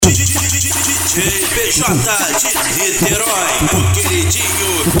DJ PJ de Niteroi, o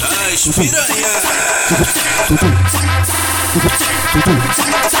queridinho das piranhas.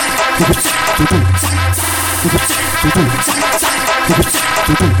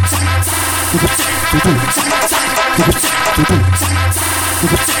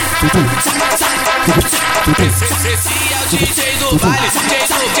 Esse é o DJ do baile,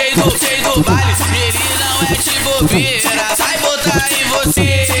 DJ do baile. Ele não é de bobeira, vai botar em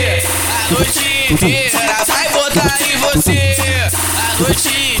você a noite inteira, vai botar em você a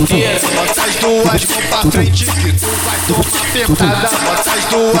noite inteira. Bota as duas mãos pra frente que tu vai tomar pentada. Bota as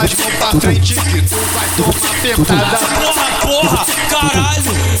duas mãos pra frente que tu vai tomar pentada. Porra,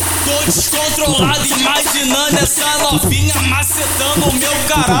 caralho, tô descontrolado, imaginando essa novinha macetando o meu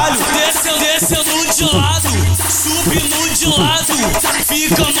caralho. Descendo de lado, subindo de lado,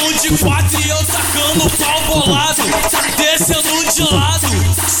 ficando de quatro e eu tacando pau bolado. Descendo de lado,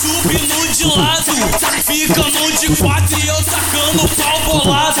 subindo de lado, ficando de quatro e eu tacando pau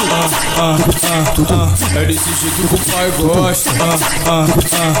bolado. É desse jeito que o pai gosta.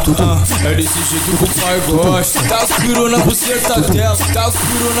 É desse jeito que o pai gosta. Tá os piru na buceta dela, tá os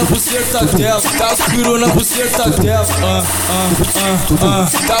piru na buceta dela, tá os piru na buceta dela.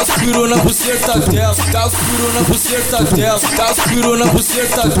 Tá os piru na buceta dela, tá os piru na buceta dela, tá os piru na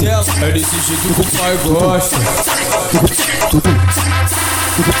buceta dela. É desse jeito que o pai gosta.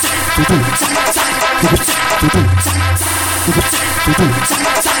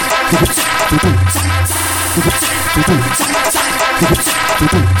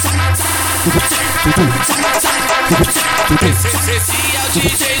 Esse é o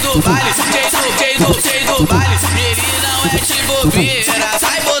DJ do baile, DJ do baile. Ele não é de bobeira,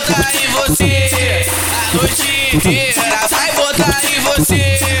 vai botar em você a noite inteira, vai botar em você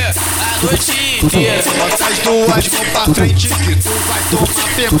a noite inteira. Bota as duas mãos pra frente que tu vai tomar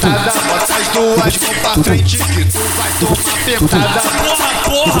pentada. Bota as duas mãos pra frente que tu vai tomar pentada.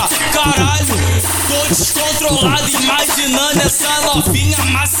 Porra, caralho, tô descontrolado, imaginando essa novinha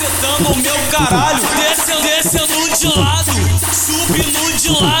macetando o meu caralho. Descendo de lado, subindo de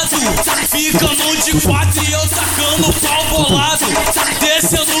lado, ficando de quatro e eu tacando pau bolado.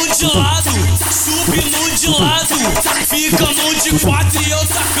 Descendo de lado, subindo de lado, ficando de quatro e eu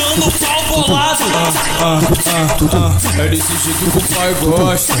tacando pau bolado. É desse jeito que o pai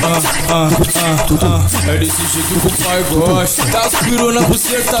gosta. É desse jeito que o pai gosta. Tá os piru na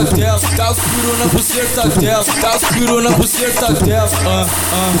buceta dela, tá os piru na buceta dela, tá os piru na buceta dela.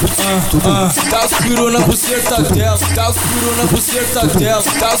 Tá os piru na buceta dela, tá os piru na buceta dela,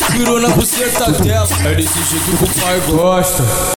 tá os piru na buceta dela. É desse jeito que o pai gosta.